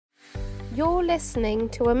You're listening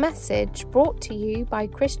to a message brought to you by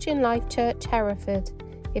Christian Life Church Hereford.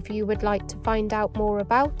 If you would like to find out more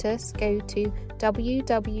about us, go to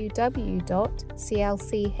www.clch.cc.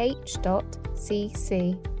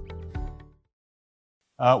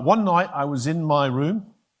 One night I was in my room,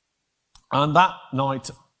 and that night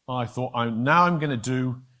I thought, I'm going to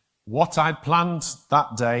do what I'd planned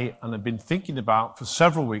that day and had been thinking about for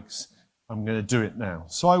several weeks. I'm going to do it now.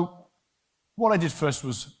 So what I did first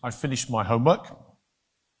was I finished my homework,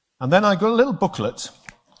 and then I got a little booklet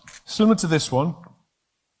similar to this one.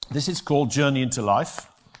 This is called Journey into Life.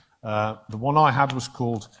 The one I had was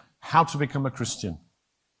called How to Become a Christian,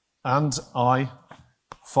 and I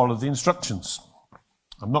followed the instructions.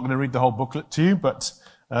 I'm not going to read the whole booklet to you, but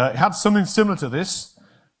it had something similar to this,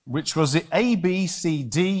 which was the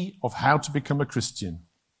ABCD of how to become a Christian.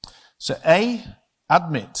 So A,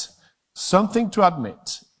 admit. Something to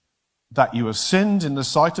admit that you have sinned in the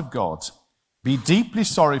sight of God. Be deeply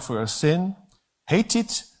sorry for your sin, hate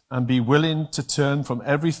it, and be willing to turn from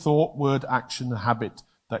every thought, word, action, and habit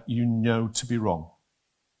that you know to be wrong.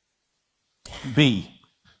 B,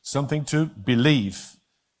 something to believe.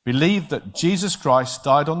 Believe that Jesus Christ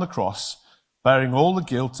died on the cross, bearing all the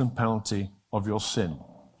guilt and penalty of your sin.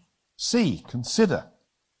 C, consider.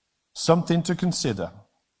 Something to consider.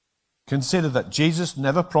 Consider that Jesus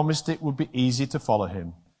never promised it would be easy to follow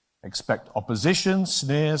him. Expect opposition,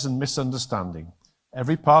 sneers, and misunderstanding.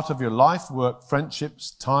 Every part of your life, work,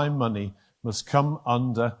 friendships, time, money must come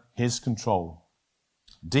under his control.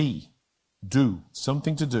 D, do.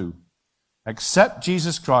 Something to do. Accept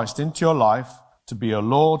Jesus Christ into your life to be your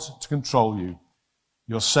Lord, to control you,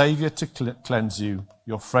 your Savior to cleanse you,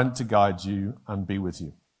 your friend to guide you and be with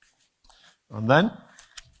you. And then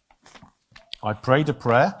I prayed a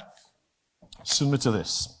prayer similar to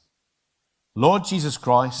this. Lord Jesus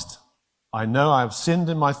Christ, I know I have sinned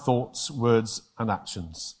in my thoughts, words, and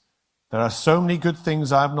actions. There are so many good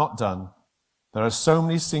things I have not done. There are so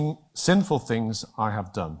many sinful things I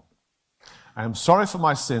have done. I am sorry for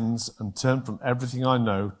my sins and turn from everything I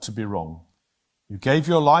know to be wrong. You gave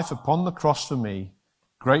your life upon the cross for me.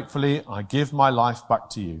 Gratefully, I give my life back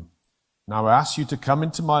to you. Now I ask you to come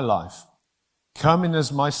into my life. Come in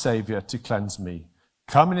as my Savior to cleanse me.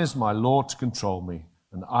 Come in as my Lord to control me.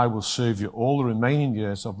 And I will serve you all the remaining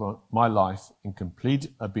years of my life in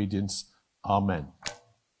complete obedience. Amen.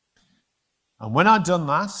 And when I'd done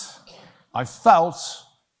that, I felt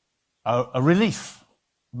a relief,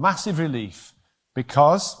 massive relief,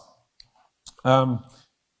 because I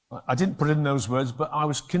didn't put in those words, but I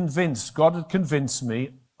was convinced, God had convinced me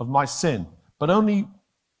of my sin. But only,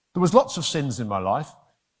 there was lots of sins in my life,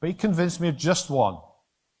 but he convinced me of just one.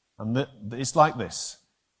 And it's like this.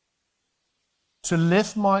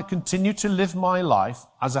 Continue to live my life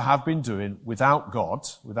as I have been doing without God,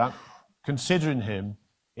 without considering him,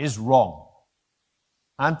 is wrong.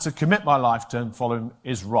 And to commit my life to him, follow him,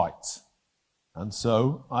 is right. And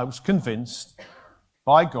so I was convinced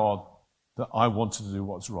by God that I wanted to do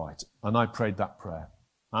what's right. And I prayed that prayer.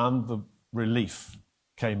 And the relief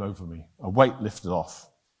came over me. A weight lifted off.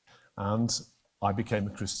 And I became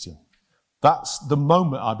a Christian. That's the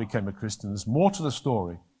moment I became a Christian. There's more to the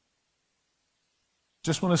story.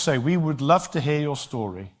 Just want to say, we would love to hear your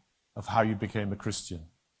story of how you became a Christian.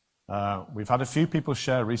 We've had a few people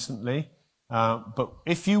share recently. But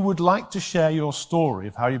if you would like to share your story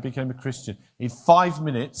of how you became a Christian in 5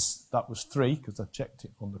 minutes, that was 3 because I checked it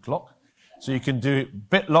on the clock. So you can do it a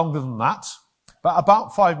bit longer than that, but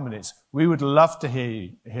about 5 minutes. We would love to hear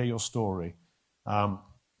your story.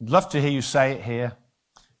 We'd love to hear you say it here,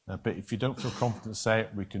 but if you don't feel confident to say it,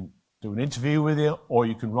 we can do an interview with you, or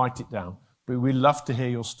you can write it down. But we'd love to hear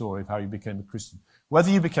your story of how you became a Christian. Whether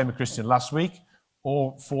you became a Christian last week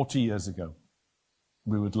or 40 years ago,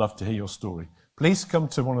 we would love to hear your story. Please come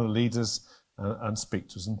to one of the leaders and speak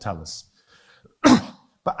to us and tell us.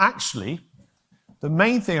 But actually, the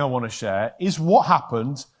main thing I want to share is what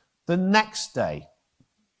happened the next day.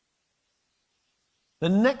 The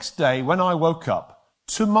next day, when I woke up,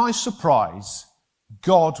 to my surprise,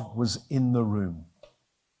 God was in the room.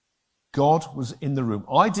 God was in the room.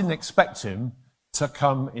 I didn't expect him to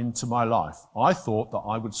come into my life. I thought that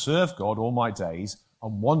I would serve God all my days,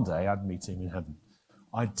 and one day I'd meet him in heaven.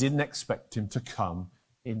 I didn't expect him to come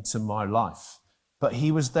into my life. But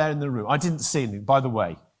he was there in the room. I didn't see him. By the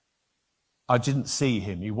way, I didn't see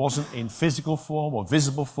him. He wasn't in physical form or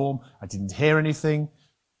visible form. I didn't hear anything.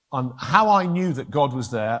 And how I knew that God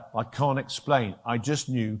was there, I can't explain. I just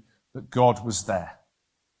knew that God was there.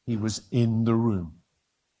 He was in the room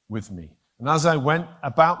with me. And as I went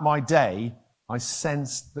about my day, I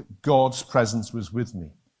sensed that God's presence was with me.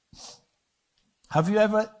 Have you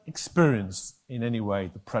ever experienced in any way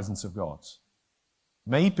the presence of God?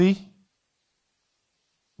 Maybe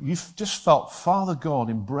you've just felt Father God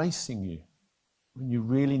embracing you when you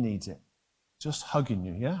really need it, just hugging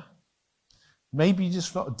you, yeah? Maybe you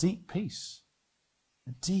just felt a deep peace,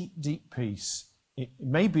 a deep, deep peace. It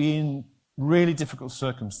may be in really difficult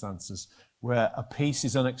circumstances where a peace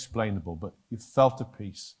is unexplainable, but you've felt a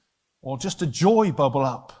peace. Or just a joy bubble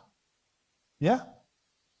up. Yeah?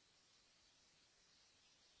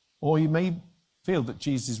 Or you may feel that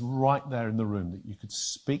Jesus is right there in the room, that you could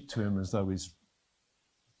speak to him as though he's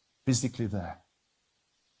physically there.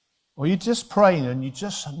 Or you're just praying and you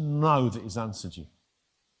just know that he's answered you.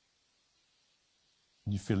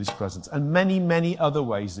 And you feel his presence. And many, many other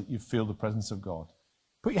ways that you feel the presence of God.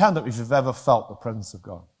 Put your hand up if you've ever felt the presence of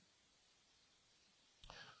God.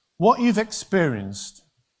 What you've experienced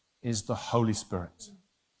is the Holy Spirit.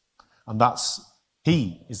 And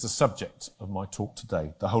he is the subject of my talk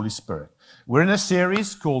today, the Holy Spirit. We're in a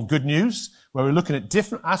series called Good News, where we're looking at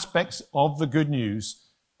different aspects of the good news.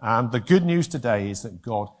 And the good news today is that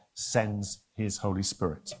God sends his Holy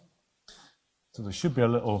Spirit. So there should be a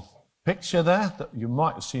little picture there that you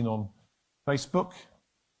might have seen on Facebook.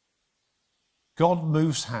 God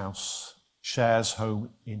moves house, shares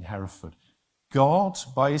home in Hereford. God,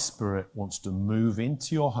 by his Spirit, wants to move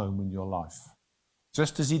into your home and your life.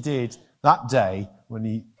 Just as he did that day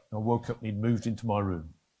when I woke up and he'd moved into my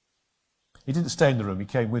room. He didn't stay in the room, he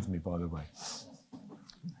came with me, by the way.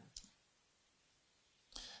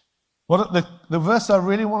 Well, the verse I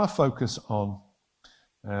really want to focus on,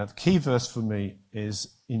 the key verse for me, is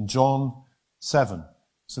in John 7.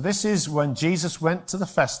 So this is when Jesus went to the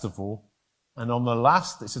festival, and on the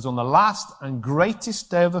last and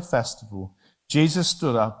greatest day of the festival, Jesus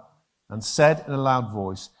stood up and said in a loud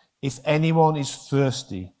voice, "If anyone is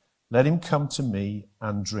thirsty, let him come to me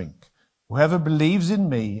and drink. Whoever believes in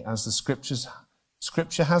me, as the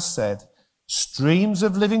scripture has said, streams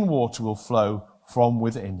of living water will flow from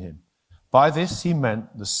within him." By this he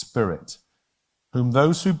meant the Spirit, whom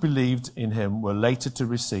those who believed in him were later to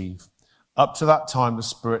receive. Up to that time the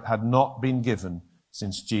Spirit had not been given,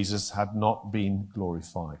 since Jesus had not been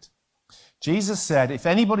glorified. Jesus said, "If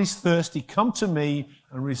anybody's thirsty, come to me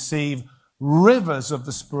and receive rivers of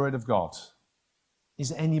the Spirit of God."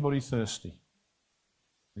 Is anybody thirsty?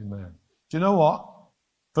 Amen. Do you know what?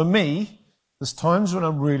 For me, there's times when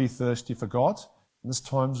I'm really thirsty for God, and there's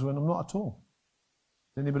times when I'm not at all.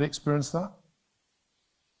 Does anybody experience that?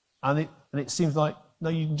 And it seems like, no,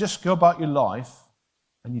 you can just go about your life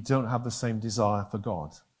and you don't have the same desire for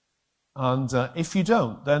God. And if you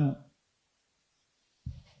don't, then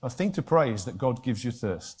a thing to pray is that God gives you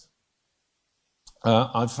thirst.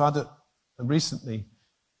 I've had it recently.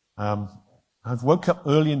 I've woke up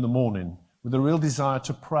early in the morning with a real desire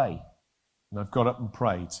to pray. And I've got up and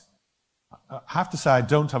prayed. I have to say I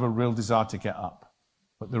don't have a real desire to get up.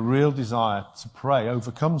 But the real desire to pray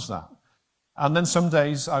overcomes that. And then some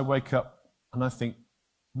days I wake up and I think,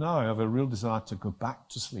 no, I have a real desire to go back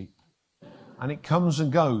to sleep. And it comes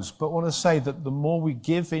and goes. But I want to say that the more we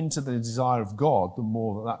give into the desire of God, the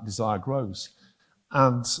more that desire grows.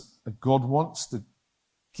 And God wants to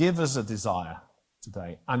give us a desire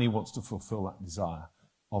today, and he wants to fulfill that desire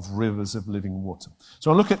of rivers of living water.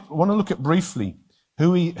 So I want to look at briefly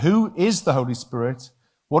who is the Holy Spirit,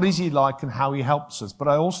 what is he like, and how he helps us. But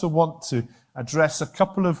I also want to address a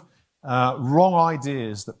couple of wrong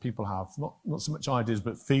ideas that people have, not so much ideas,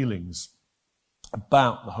 but feelings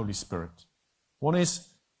about the Holy Spirit. One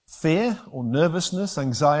is fear or nervousness,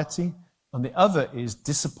 anxiety, and the other is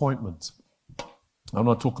disappointment. I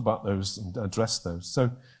want to talk about those and address those.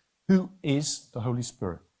 So, who is the Holy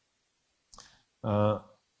Spirit? A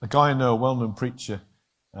guy I know, a well-known preacher,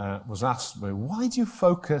 was asked, why do you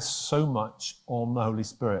focus so much on the Holy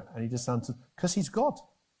Spirit? And he just answered, because he's God.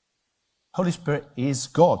 Holy Spirit is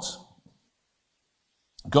God.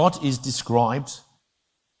 God is described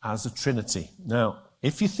as a Trinity. Now,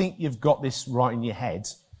 if you think you've got this right in your head,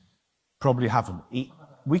 probably haven't.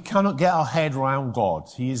 We cannot get our head around God.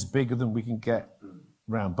 He is bigger than we can get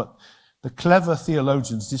around. But the clever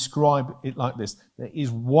theologians describe it like this. There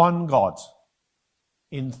is one God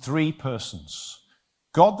in three persons.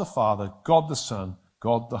 God the Father, God the Son,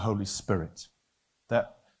 God the Holy Spirit.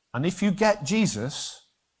 And if you get Jesus,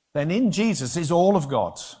 then in Jesus is all of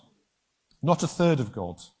God, not a third of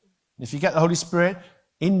God. If you get the Holy Spirit,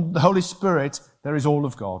 in the Holy Spirit, there is all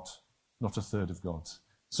of God, not a third of God.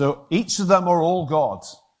 So each of them are all God,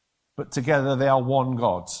 but together they are one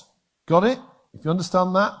God. Got it? If you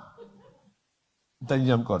understand that, then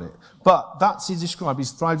you haven't got it. But that's he described.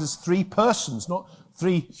 He's described as three persons, not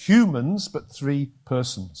three humans, but three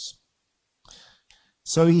persons.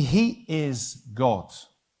 So he is God.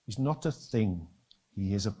 He's not a thing.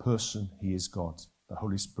 He is a person. He is God. The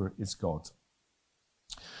Holy Spirit is God.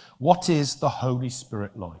 What is the Holy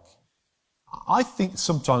Spirit like? I think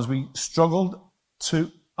sometimes we struggle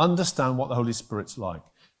to understand what the Holy Spirit's like.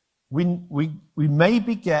 We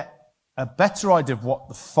maybe get a better idea of what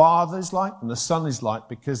the Father is like and the Son is like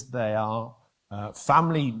because they are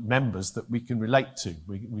family members that we can relate to.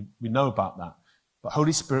 We know about that. But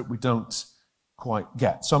Holy Spirit we don't quite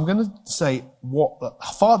get. So I'm going to say what the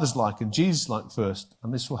Father's like and Jesus is like first,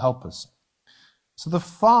 and this will help us. So the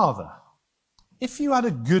Father, if you had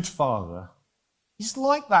a good father, he's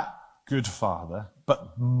like that good father,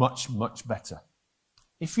 but much, much better.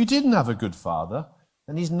 If you didn't have a good father,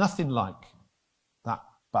 then he's nothing like that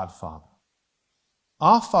bad father.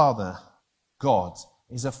 Our Father, God,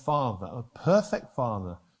 is a father, a perfect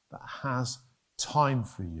father that has time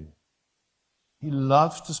for you. He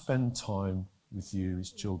loves to spend time with you,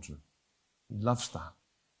 his children. He loves that.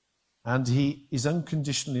 And he is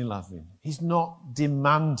unconditionally loving. He's not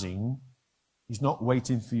demanding. He's not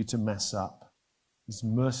waiting for you to mess up. He's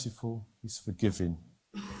merciful. He's forgiving.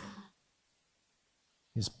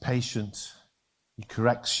 He's patient. He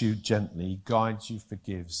corrects you gently. He guides you,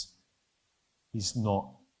 forgives. He's not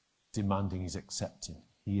demanding, he's accepting.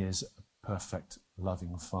 He is a perfect,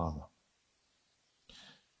 loving Father.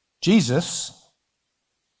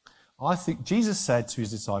 I think Jesus said to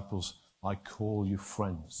his disciples, I call you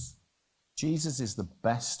friends. Jesus is the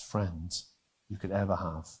best friend you could ever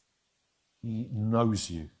have. He knows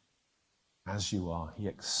you as you are. He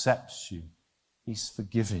accepts you. He's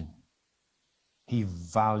forgiving. He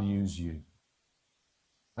values you.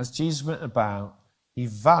 As Jesus went about, he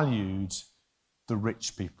valued the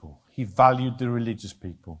rich people. He valued the religious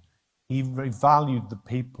people. He valued the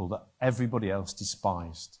people that everybody else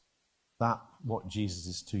despised. That's what Jesus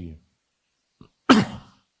is to you.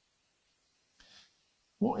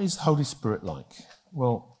 What is the Holy Spirit like?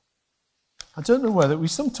 Well, I don't know whether we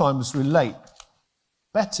sometimes relate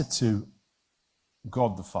better to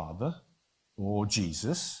God the Father or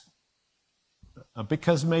Jesus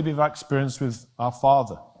because maybe of our experience with our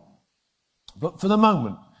Father. But for the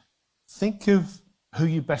moment, think of who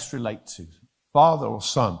you best relate to, Father or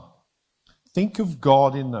Son. Think of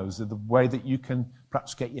God in those, the way that you can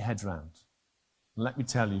perhaps get your head around. And let me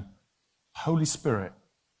tell you, Holy Spirit,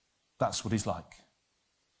 that's what he's like.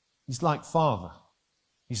 He's like Father.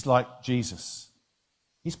 He's like Jesus.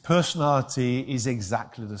 His personality is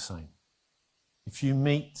exactly the same. If you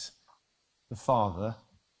meet the Father,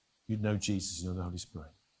 you know Jesus, you know the Holy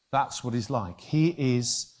Spirit. That's what he's like. He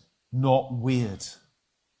is not weird.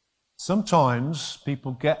 Sometimes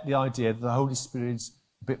people get the idea that the Holy Spirit is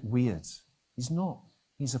a bit weird. He's not.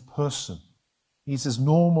 He's a person. He's as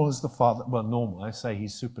normal as the Father. Well, normal. I say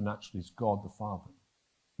he's supernatural. He's God the Father.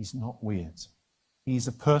 He's not weird. He's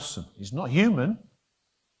a person. He's not human,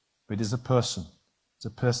 but he's a person. It's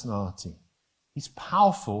a personality. He's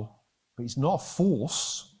powerful, but he's not a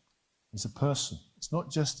force. He's a person. It's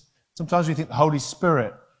not just, sometimes we think the Holy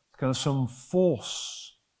Spirit is kind of some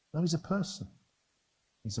force. No, he's a person.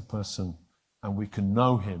 He's a person, and we can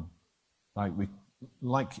know him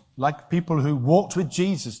like people who walked with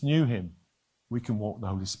Jesus knew him. We can walk the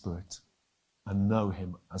Holy Spirit and know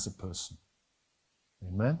him as a person.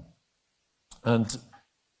 Amen? And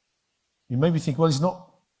you maybe think,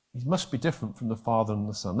 well, he must be different from the Father and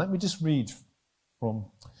the Son. Let me just read from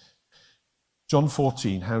John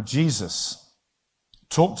 14 how Jesus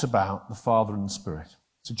talked about the Father and the Spirit.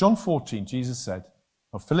 So John 14, Jesus said,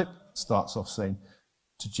 or Philip starts off saying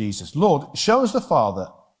to Jesus, Lord, show us the Father,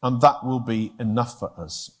 and that will be enough for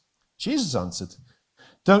us. Jesus answered,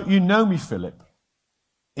 don't you know me, Philip,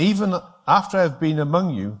 even after I have been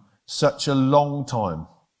among you such a long time?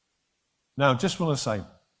 Now, just want to say,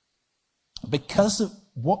 because of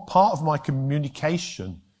what part of my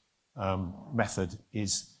communication method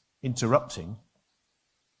is interrupting,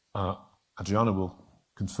 Adriana will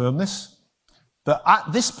confirm this, that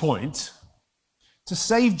at this point, to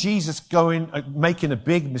save Jesus making a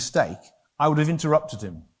big mistake, I would have interrupted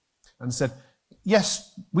him and said,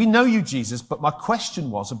 yes, we know you, Jesus, but my question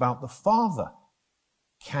was about the Father.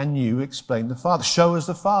 Can you explain the Father? Show us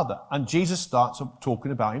the Father. And Jesus starts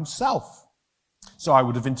talking about himself. So I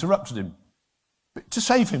would have interrupted him, but to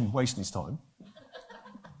save him wasting his time.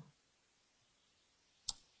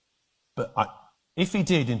 But if he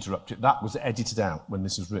did interrupt it, that was edited out when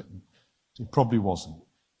this was written. It probably wasn't.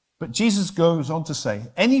 But Jesus goes on to say,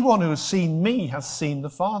 anyone who has seen me has seen the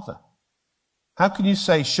Father. How can you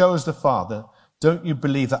say, show us the Father? Don't you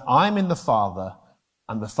believe that I'm in the Father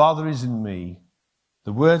and the Father is in me?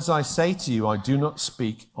 The words I say to you, I do not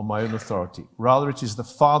speak on my own authority. Rather, it is the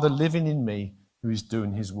Father living in me who is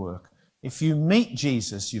doing his work. If you meet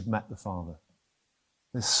Jesus, you've met the Father.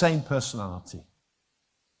 The same personality.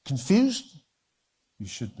 Confused? You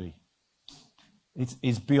should be. It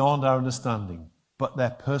is beyond our understanding, but their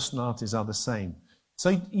personalities are the same.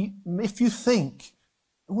 So if you think,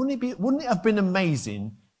 wouldn't it have been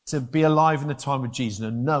amazing to be alive in the time of Jesus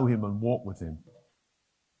and know him and walk with him?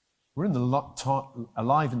 We're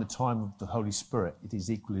alive in the time of the Holy Spirit. It is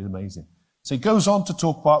equally amazing. So he goes on to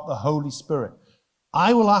talk about the Holy Spirit.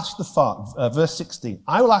 I will ask the Father, verse 16,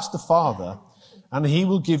 I will ask the Father, and he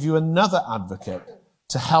will give you another advocate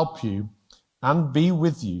to help you and be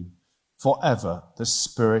with you forever, the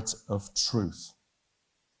Spirit of truth.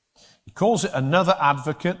 He calls it another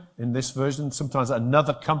advocate in this version, sometimes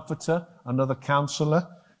another comforter, another counselor.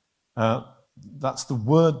 That's the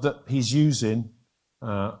word that he's using,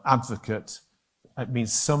 advocate. It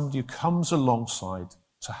means somebody who comes alongside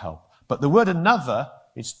to help. But the word another,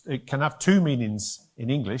 it can have two meanings in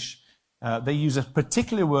English. They use a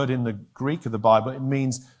particular word in the Greek of the Bible. It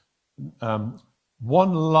means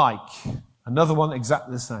one like, another one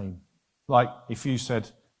exactly the same. Like if you said,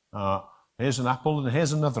 here's an apple and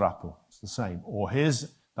here's another apple. It's the same. Or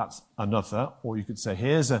that's another. Or you could say,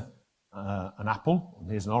 here's an apple and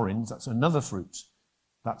here's an orange. That's another fruit.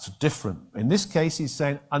 That's different. In this case, he's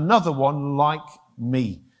saying another one like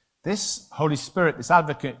me. This Holy Spirit, this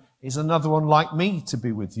advocate, is another one like me to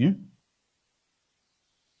be with you.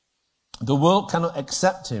 The world cannot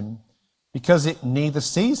accept him because it neither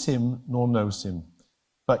sees him nor knows him.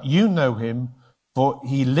 But you know him, for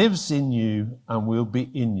he lives in you and will be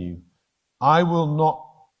in you. I will not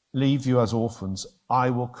leave you as orphans.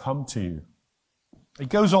 I will come to you. It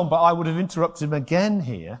goes on, but I would have interrupted him again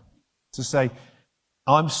here to say,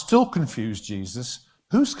 I'm still confused, Jesus.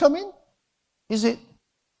 Who's coming? Is it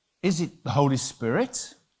the Holy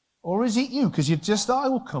Spirit? Or is it you? Because you just, I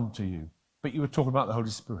will come to you. But you were talking about the Holy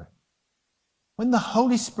Spirit. When the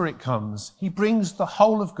Holy Spirit comes, he brings the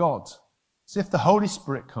whole of God. So if the Holy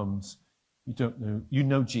Spirit comes, you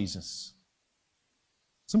know Jesus.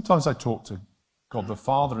 Sometimes I talk to God the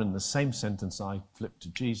Father in the same sentence I flip to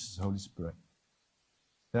Jesus, Holy Spirit.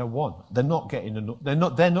 They're one. They're not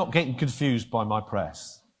getting confused by my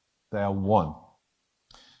prayers. They are one.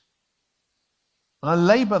 And I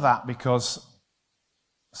labour that because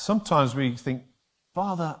sometimes we think,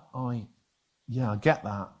 Father, I get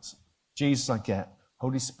that. Jesus, I get.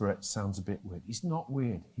 Holy Spirit sounds a bit weird. He's not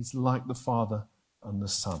weird. He's like the Father and the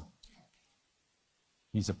Son.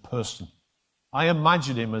 He's a person. I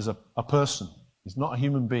imagine him as a person. He's not a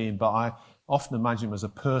human being, but I often imagine him as a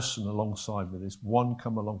person alongside with this one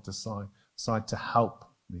come along to side to help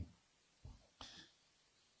me.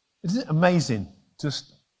 Isn't it amazing?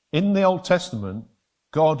 Just in the Old Testament,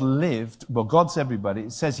 God's everybody.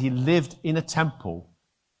 It says he lived in a temple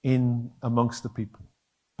amongst the people,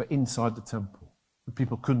 but inside the temple. The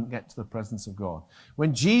people couldn't get to the presence of God.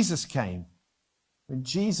 When Jesus came,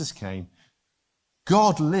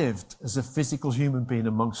 God lived as a physical human being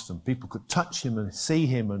amongst them. People could touch him and see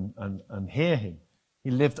him and hear him.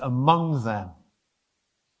 He lived among them.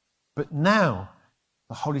 But now,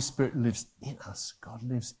 the Holy Spirit lives in us. God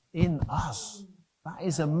lives in us. That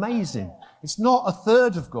is amazing. It's not a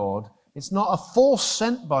third of God. It's not a force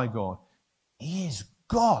sent by God. He is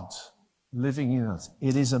God living in us.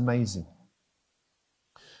 It is amazing.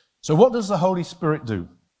 So what does the Holy Spirit do?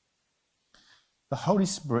 The Holy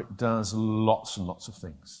Spirit does lots and lots of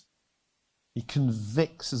things. He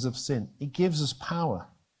convicts us of sin. He gives us power.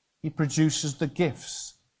 He produces the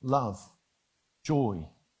gifts, love, joy,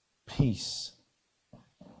 peace,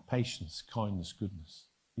 patience, kindness, goodness.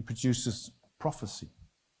 He produces prophecy.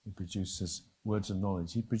 He produces words of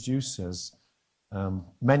knowledge. He produces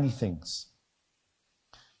many things.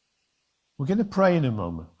 We're going to pray in a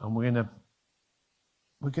moment, and we're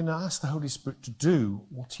going to ask the Holy Spirit to do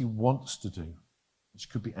what he wants to do, which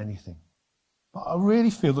could be anything. But I really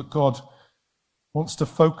feel that God wants to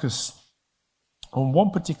focus on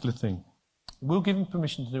one particular thing. We'll give him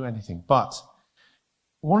permission to do anything, but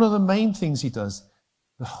one of the main things he does,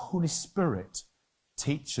 the Holy Spirit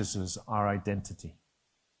teaches us our identity.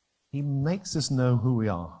 He makes us know who we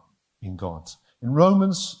are in God. In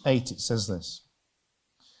Romans 8 it says this: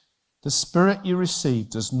 the Spirit you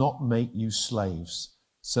received does not make you slaves,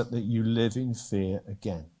 so that you live in fear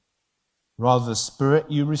again. Rather, the Spirit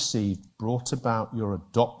you received brought about your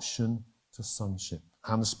adoption to sonship.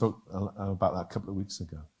 Hannah spoke about that a couple of weeks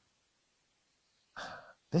ago.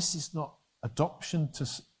 This is not, adoption to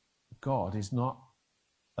God is not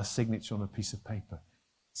a signature on a piece of paper.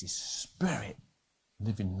 It's his Spirit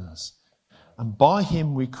living in us. And by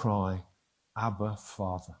him we cry, Abba,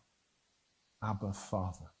 Father. Abba,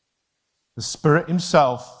 Father. The Spirit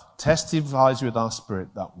himself testifies with our spirit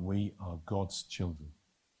that we are God's children.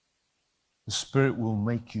 The Spirit will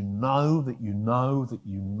make you know that you know that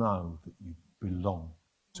you know that you belong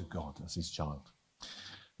to God as his child.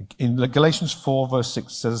 In Galatians 4 verse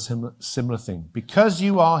 6 says a similar thing. Because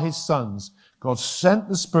you are his sons, God sent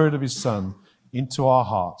the Spirit of his Son into our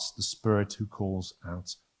hearts, the Spirit who calls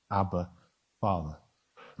out, Abba, Father.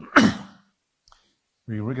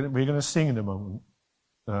 We're going to sing in a moment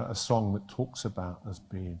a song that talks about us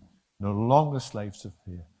being no longer slaves of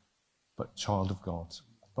fear, but child of God.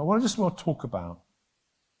 But I just want to talk about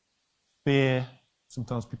fear.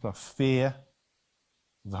 Sometimes people have fear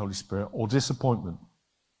of the Holy Spirit or disappointment.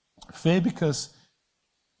 Fear because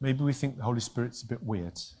maybe we think the Holy Spirit's a bit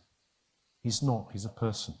weird. He's not. He's a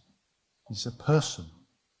person. He's a person.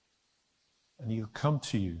 And he'll come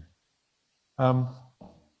to you. And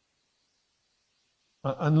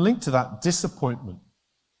linked to that, disappointment.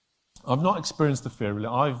 I've not experienced the fear, really.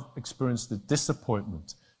 I've experienced the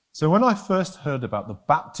disappointment. So when I first heard about the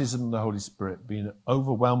baptism of the Holy Spirit, being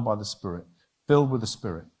overwhelmed by the Spirit, filled with the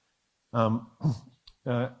Spirit,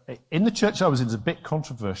 in the church I was in, it's a bit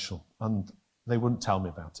controversial, and they wouldn't tell me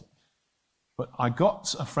about it. But I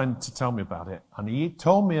got a friend to tell me about it, and he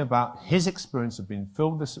told me about his experience of being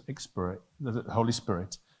filled with the Holy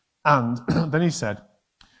Spirit. And then he said,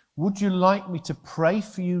 would you like me to pray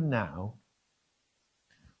for you now?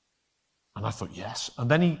 And I thought, yes.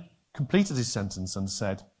 And then he completed his sentence and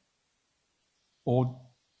said, or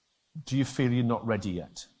do you feel you're not ready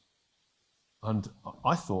yet? And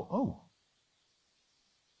I thought, oh,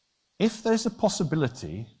 if there's a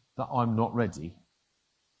possibility that I'm not ready,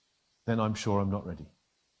 then I'm sure I'm not ready.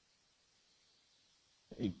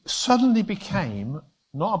 It suddenly became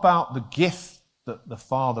not about the gift that the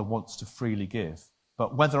Father wants to freely give,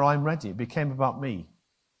 but whether I'm ready. It became about me.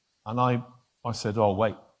 And I said, oh,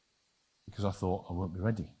 wait, because I thought I won't be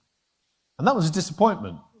ready. And that was a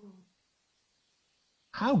disappointment.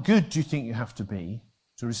 How good do you think you have to be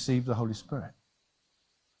to receive the Holy Spirit?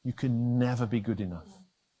 You can never be good enough.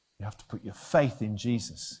 You have to put your faith in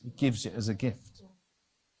Jesus. He gives it as a gift.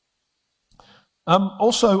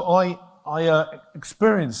 Also, I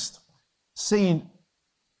experienced seeing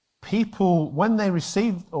people, when they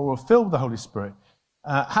received or were filled with the Holy Spirit,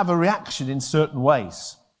 have a reaction in certain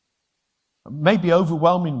ways, maybe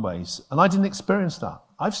overwhelming ways, and I didn't experience that.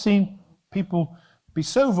 I've seen people be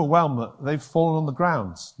so overwhelmed that they've fallen on the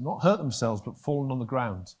ground, not hurt themselves, but fallen on the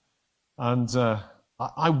ground. And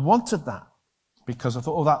I wanted that because I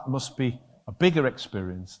thought, oh, that must be a bigger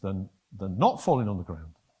experience than not falling on the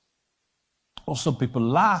ground. Also, people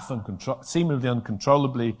laugh seemingly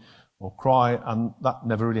uncontrollably or cry, and that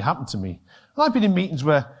never really happened to me. And I've been in meetings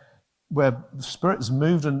where the Spirit has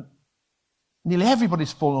moved and nearly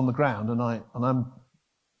everybody's fallen on the ground, and I'm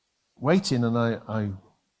waiting, and I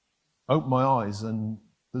open my eyes, and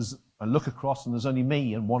I look across, and there's only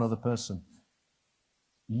me and one other person.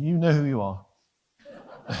 You know who you are.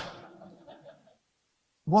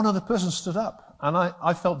 One other person stood up, and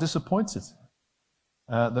I felt disappointed.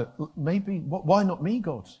 That maybe, why not me,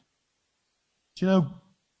 God? Do you know,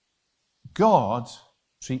 God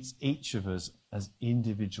treats each of us as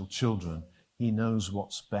individual children. He knows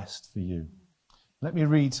what's best for you. Let me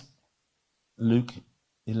read Luke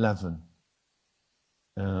 11,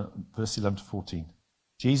 verse 11 to 14.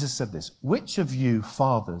 Jesus said this, which of you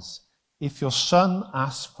fathers, if your son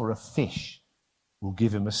asks for a fish, will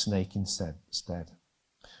give him a snake instead?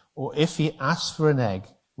 Or if he asks for an egg,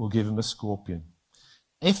 will give him a scorpion?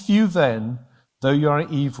 If you then, though you are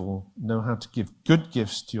evil, know how to give good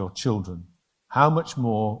gifts to your children, how much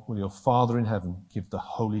more will your Father in heaven give the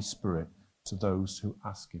Holy Spirit to those who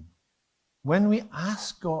ask him? When we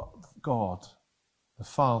ask God, the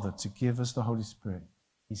Father, to give us the Holy Spirit,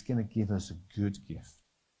 he's going to give us a good gift.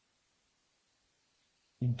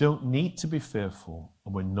 You don't need to be fearful,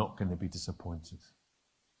 and we're not going to be disappointed.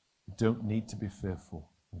 You don't need to be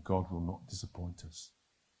fearful, and God will not disappoint us.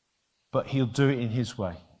 But he'll do it in his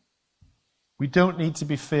way. We don't need to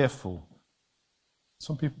be fearful.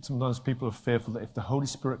 Sometimes people are fearful that if the Holy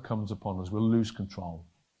Spirit comes upon us, we'll lose control.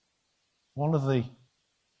 One of the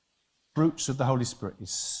fruits of the Holy Spirit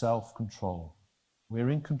is self-control. We're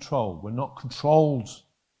in control. We're not controlled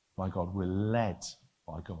by God. We're led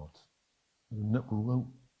by God. We won't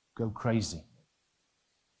go crazy.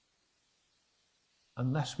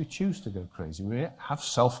 Unless we choose to go crazy. We have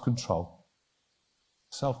self-control.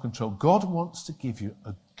 Self-control. God wants to give you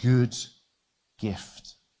a good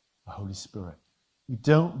gift, the Holy Spirit. You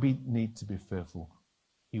don't need to be fearful.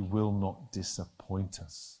 He will not disappoint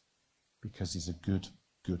us. because he's a good,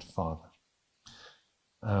 good Father.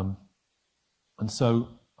 And so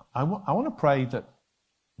I want to pray that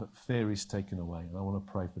fear is taken away, and I want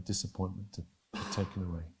to pray for disappointment to be taken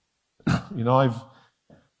away. You know,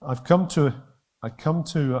 I've come to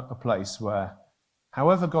a place where,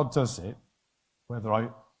 however God does it, whether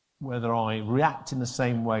I react in the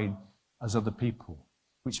same way as other people,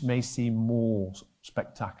 which may seem more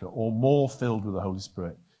spectacular or more filled with the Holy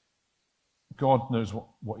Spirit, God knows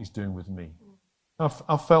what he's doing with me.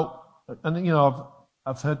 I've felt, and you know,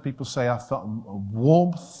 I've heard people say I felt a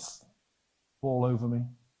warmth all over me,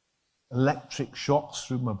 electric shocks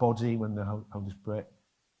through my body when the Holy Spirit,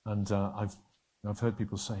 and I've heard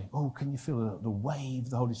people say, "Oh, can you feel the wave of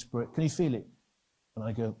the Holy Spirit? Can you feel it?" And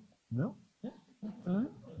I go, "No."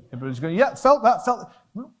 Everybody's going, "Yeah, felt that.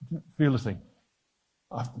 No, didn't feel a thing."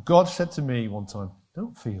 God said to me one time,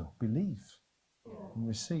 "Don't feel, believe and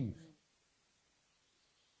receive."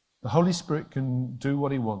 The Holy Spirit can do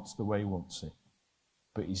what he wants the way he wants it,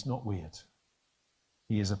 but he's not weird.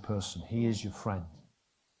 He is a person. He is your friend,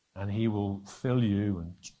 and he will fill you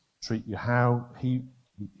and treat you how he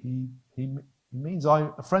means.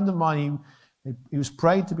 A friend of mine, he was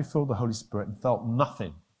prayed to be filled with the Holy Spirit and felt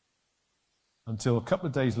nothing until a couple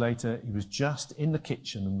of days later. He was just in the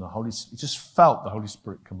kitchen and he just felt the Holy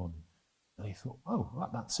Spirit come on him, and he thought, "Oh,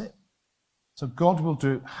 right, that's it." So God will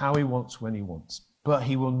do it how he wants when he wants, but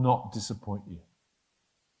he will not disappoint you.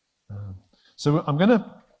 So I'm going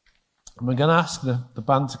to ask the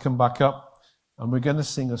band to come back up, and we're going to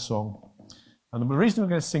sing a song. And the reason we're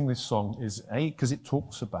going to sing this song is because it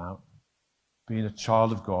talks about being a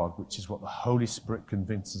child of God, which is what the Holy Spirit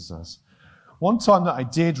convinces us. One time that I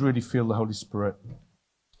did really feel the Holy Spirit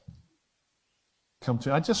come to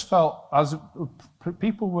me, I just felt as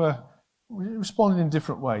people were responding in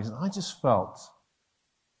different ways, and I just felt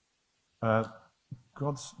the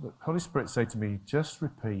Holy Spirit say to me, "Just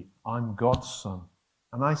repeat, I'm God's son."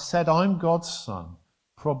 And I said, "I'm God's son,"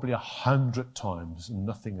 probably 100 times and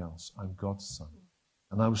nothing else. I'm God's son.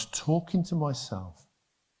 And I was talking to myself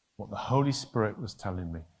what the Holy Spirit was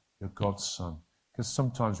telling me, "You're God's son." Because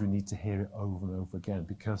sometimes we need to hear it over and over again,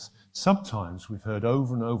 because sometimes we've heard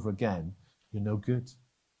over and over again, "You're no good.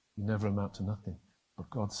 You never amount to nothing." But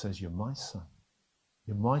God says, "You're my son.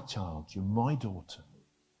 You're my child. You're my daughter."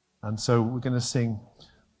 And so we're going to sing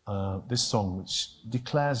this song which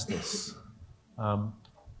declares this. And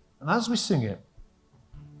as we sing it,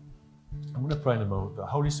 I'm going to pray in a moment that the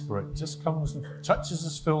Holy Spirit just comes and touches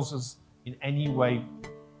us, fills us in any way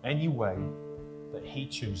that he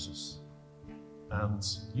chooses. And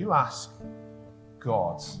you ask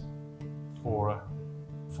God for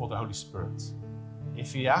the Holy Spirit.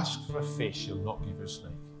 If he asks for a fish, he'll not give you a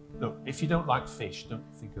snake. Look, if you don't like fish, don't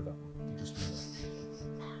think of that one. You just do that.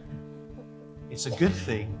 It's a good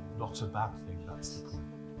thing, not a bad thing. That's the point.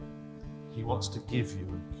 He wants to give you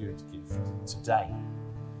a good gift today.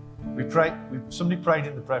 Somebody prayed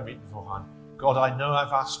in the prayer meeting beforehand, "God, I know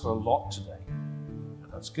I've asked for a lot today."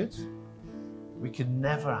 And that's good. We can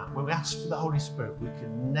never, when we ask for the Holy Spirit, we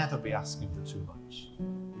can never be asking for too much.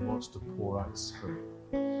 He wants to pour out his Spirit.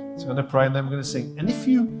 So I'm going to pray and then we're going to sing. And if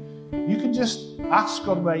you can just ask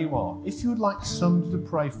God where you are. If you would like somebody to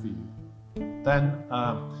pray for you, then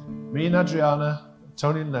me and Adriana,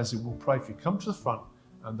 Tony and Leslie will pray for you. Come to the front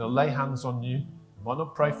and they'll lay hands on you. You might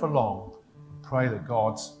not pray for long. Pray that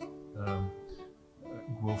God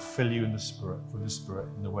will fill you in the Spirit, with the Spirit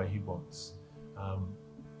in the way he wants.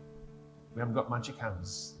 We haven't got magic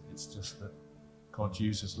hands. It's just that God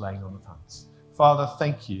uses laying on of hands. Father,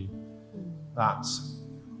 thank you that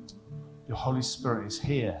your Holy Spirit is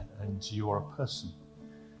here and you are a person.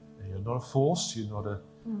 You're not a force. You're not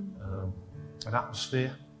an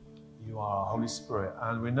atmosphere. You are a Holy Spirit.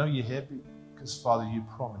 And we know you're here because, Father, you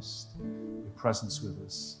promised your presence with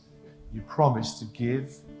us. You promised to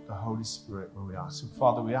give the Holy Spirit when we ask. And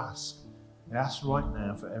Father, we ask right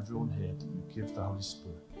now for everyone here that you give the Holy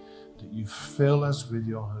Spirit, that you fill us with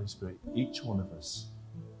your Holy Spirit, each one of us.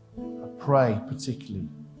 I pray particularly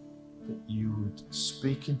that you would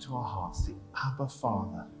speak into our hearts, the Abba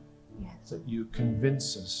Father, that you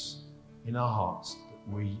convince us in our hearts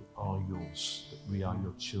that we are yours, that we are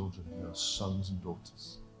your children, your sons and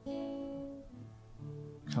daughters.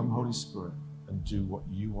 Come, Holy Spirit, and do what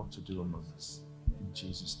you want to do among us. In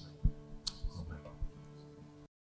Jesus' name.